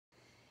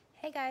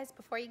Hey guys,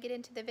 before you get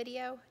into the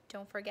video,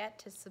 don't forget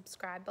to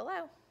subscribe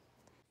below.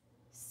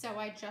 So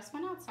I just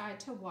went outside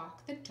to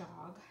walk the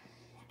dog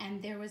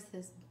and there was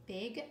this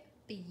big,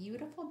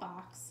 beautiful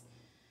box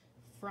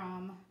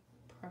from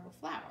Pro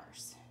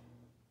Flowers.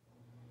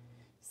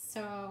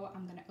 So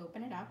I'm gonna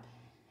open it up.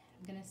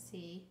 I'm gonna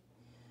see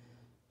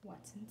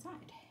what's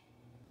inside.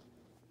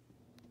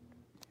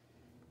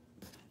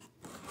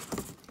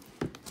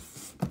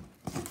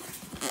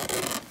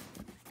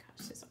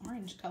 Gosh, this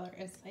orange color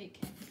is like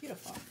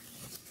beautiful.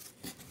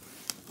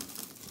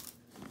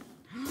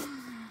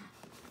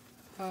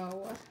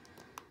 Oh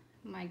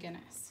my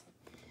goodness.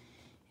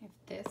 If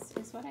this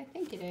is what I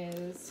think it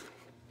is.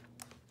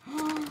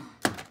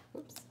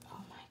 Oops.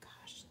 Oh my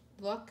gosh.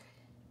 Look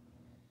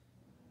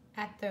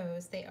at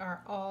those. They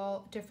are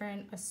all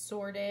different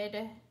assorted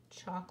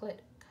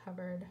chocolate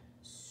covered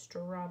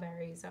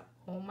strawberries.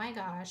 Oh my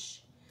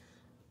gosh.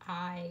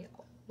 I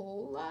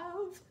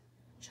love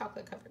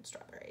chocolate covered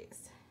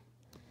strawberries.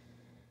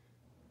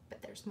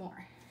 But there's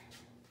more.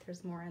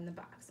 There's more in the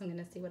box. I'm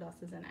gonna see what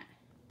else is in it.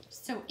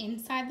 So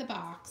inside the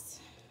box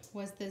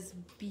was this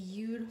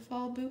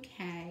beautiful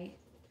bouquet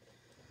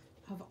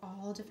of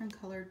all different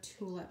colored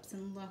tulips.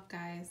 And look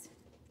guys,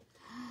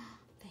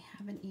 they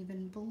haven't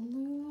even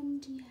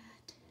bloomed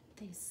yet.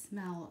 They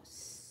smell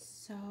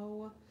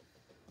so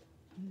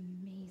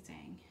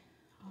amazing.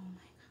 Oh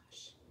my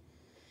gosh,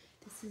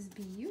 this is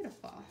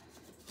beautiful.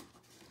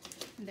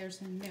 And there's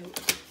a note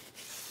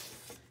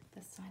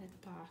this side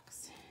of the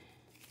box.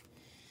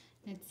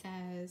 And it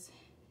says,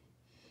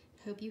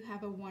 hope you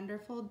have a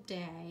wonderful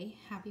day.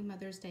 Happy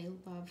Mother's Day.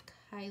 Love,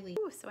 Kylie.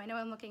 Ooh, so I know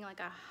I'm looking like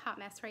a hot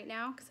mess right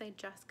now because I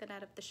just got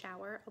out of the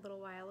shower a little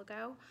while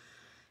ago.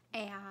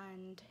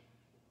 And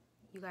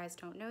you guys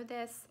don't know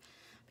this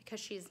because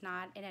she's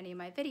not in any of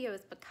my videos,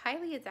 but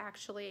Kylie is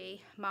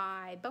actually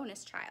my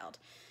bonus child.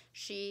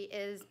 She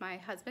is my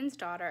husband's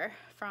daughter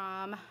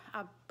from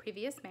a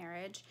previous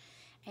marriage,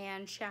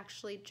 and she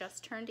actually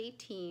just turned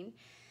 18.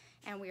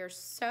 And we are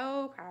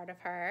so proud of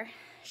her.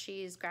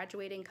 She's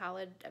graduating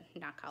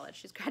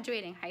she's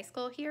graduating high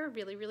school here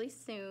really, really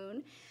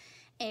soon.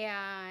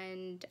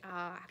 And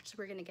actually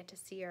we're gonna get to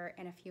see her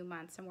in a few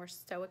months and we're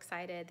so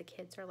excited. The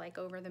kids are like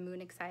over the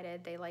moon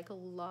excited. They like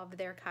love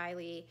their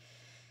Kylie.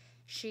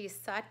 She's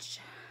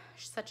such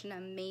an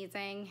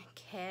amazing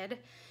kid.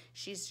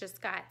 She's just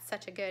got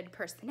such a good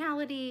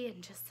personality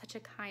and just such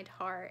a kind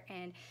heart.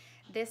 And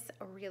this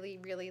really,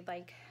 really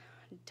like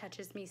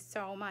touches me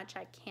so much.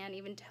 I can't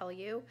even tell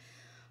you.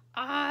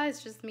 It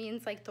just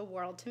means like the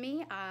world to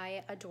me.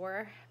 I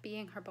adore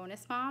being her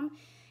bonus mom,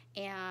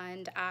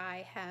 and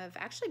I have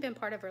actually been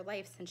part of her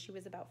life since she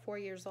was about 4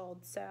 years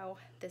old. So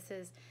this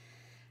is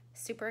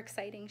super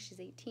exciting. She's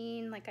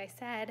 18, like I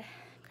said,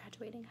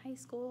 graduating high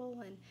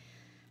school, and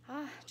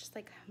just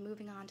like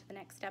moving on to the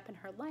next step in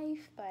her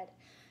life. But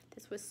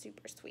this was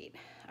super sweet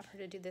of her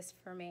to do this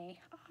for me.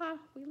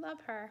 We love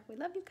her. We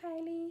love you,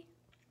 Kylie.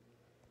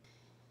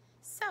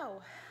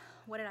 So,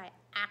 what did I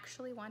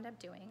actually wind up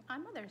doing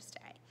on Mother's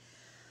Day?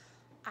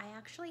 I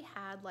actually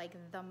had like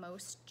the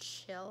most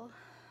chill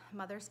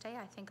Mother's Day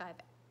I think I've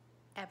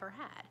ever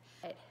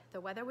had. The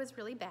weather was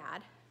really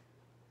bad.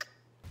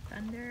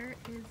 Thunder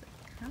is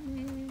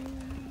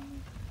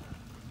coming.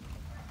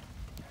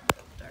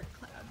 Dark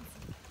clouds.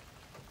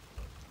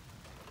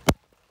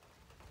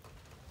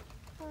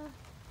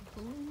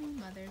 Gloomy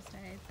Mother's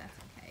Day, that's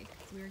okay,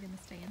 because we were gonna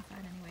stay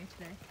inside anyway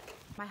today.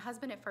 My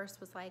husband at first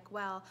was like,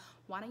 well,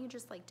 why don't you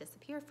just like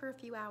disappear for a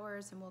few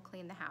hours and we'll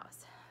clean the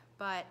house?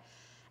 But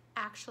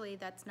actually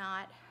that's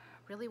not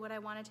really what I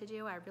wanted to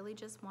do. I really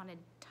just wanted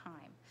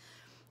time.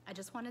 I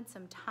just wanted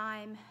some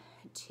time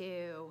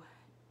to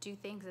do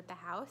things at the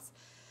house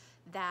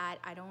that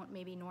I don't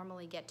maybe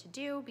normally get to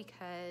do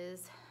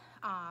because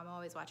I'm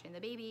always watching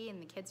the baby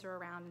and the kids are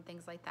around and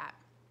things like that.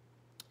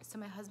 So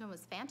my husband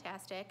was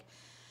fantastic.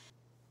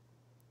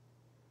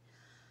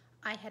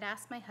 I had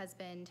asked my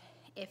husband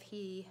if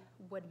he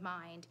would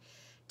mind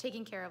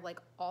taking care of like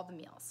all the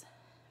meals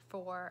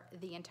for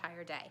the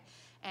entire day.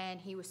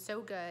 And he was so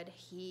good.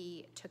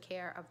 He took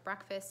care of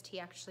breakfast. He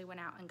actually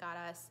went out and got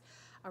us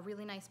a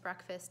really nice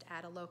breakfast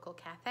at a local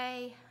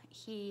cafe.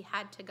 He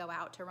had to go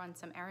out to run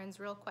some errands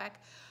real quick,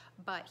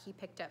 but he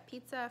picked up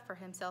pizza for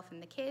himself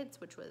and the kids,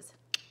 which was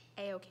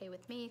a-okay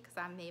with me because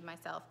I made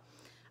myself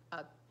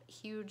a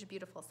huge,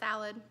 beautiful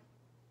salad.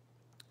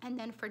 And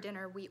then for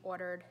dinner, we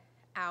ordered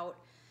out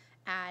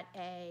at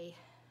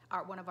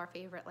one of our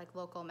favorite like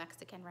local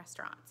Mexican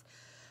restaurants,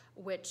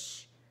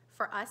 which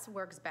for us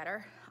works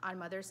better on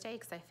Mother's Day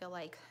because I feel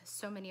like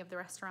so many of the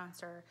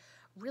restaurants are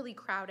really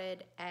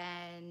crowded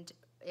and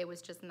it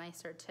was just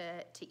nicer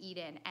to eat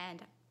in,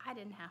 and I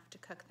didn't have to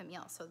cook the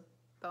meal, so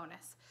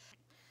bonus.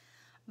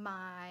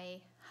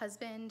 My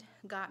husband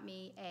got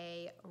me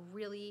a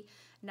really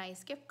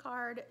nice gift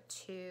card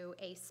to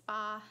a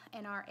spa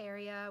in our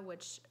area,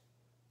 which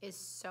is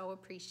so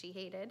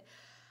appreciated.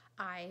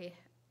 I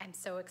am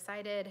so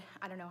excited.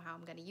 I don't know how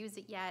I'm gonna use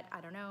it yet.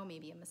 I don't know,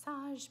 maybe a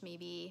massage,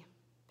 maybe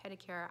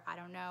pedicure, I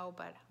don't know,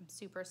 but I'm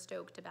super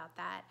stoked about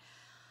that.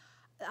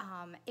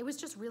 It was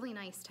just really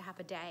nice to have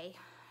a day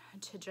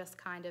to just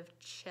kind of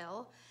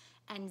chill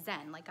and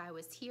zen. Like I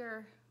was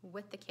here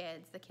with the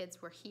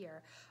kids were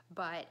here,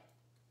 but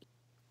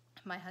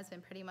my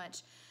husband pretty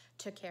much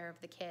took care of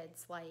the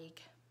kids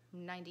like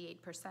 98%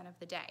 of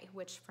the day,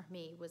 which for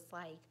me was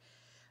like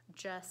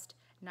just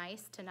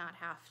nice to not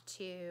have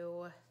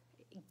to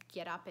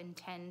get up and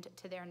tend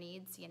to their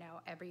needs, you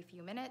know, every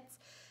few minutes.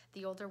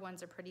 The older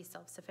ones are pretty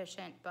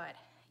self-sufficient, but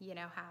you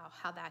know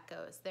how that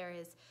goes. There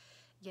is,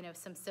 you know,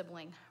 some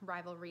sibling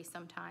rivalry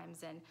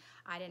sometimes, and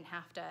I didn't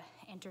have to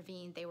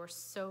intervene. They were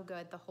so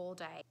good the whole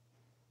day.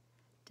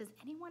 Does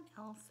anyone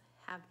else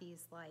have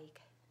these like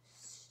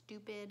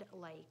stupid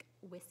like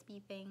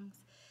wispy things?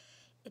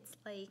 It's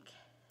like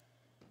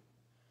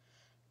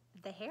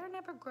the hair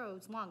never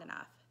grows long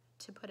enough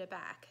to put it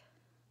back.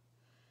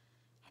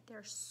 And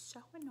they're so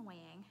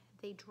annoying.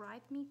 They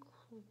drive me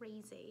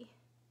crazy.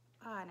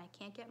 Oh, and I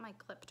can't get my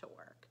clip to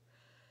work.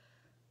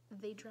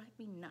 They drive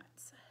me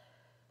nuts.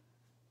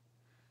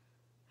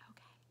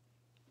 Okay.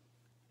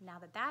 Now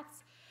that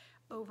that's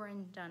over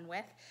and done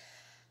with,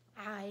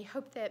 I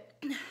hope that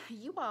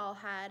you all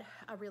had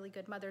a really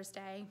good Mother's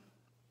Day.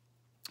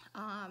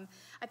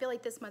 I feel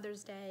like this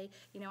Mother's Day,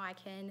 you know, I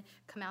can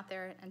come out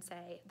there and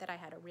say that I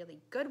had a really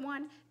good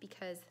one,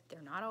 because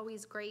they're not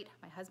always great.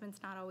 My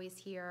husband's not always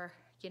here,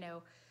 you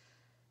know,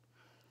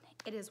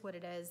 it is what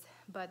it is,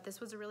 but this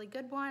was a really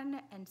good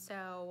one. And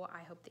so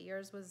I hope that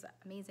yours was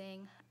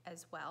amazing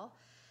as well.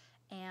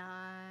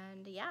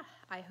 And yeah,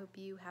 I hope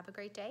you have a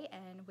great day,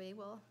 and we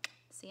will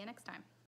see you next time.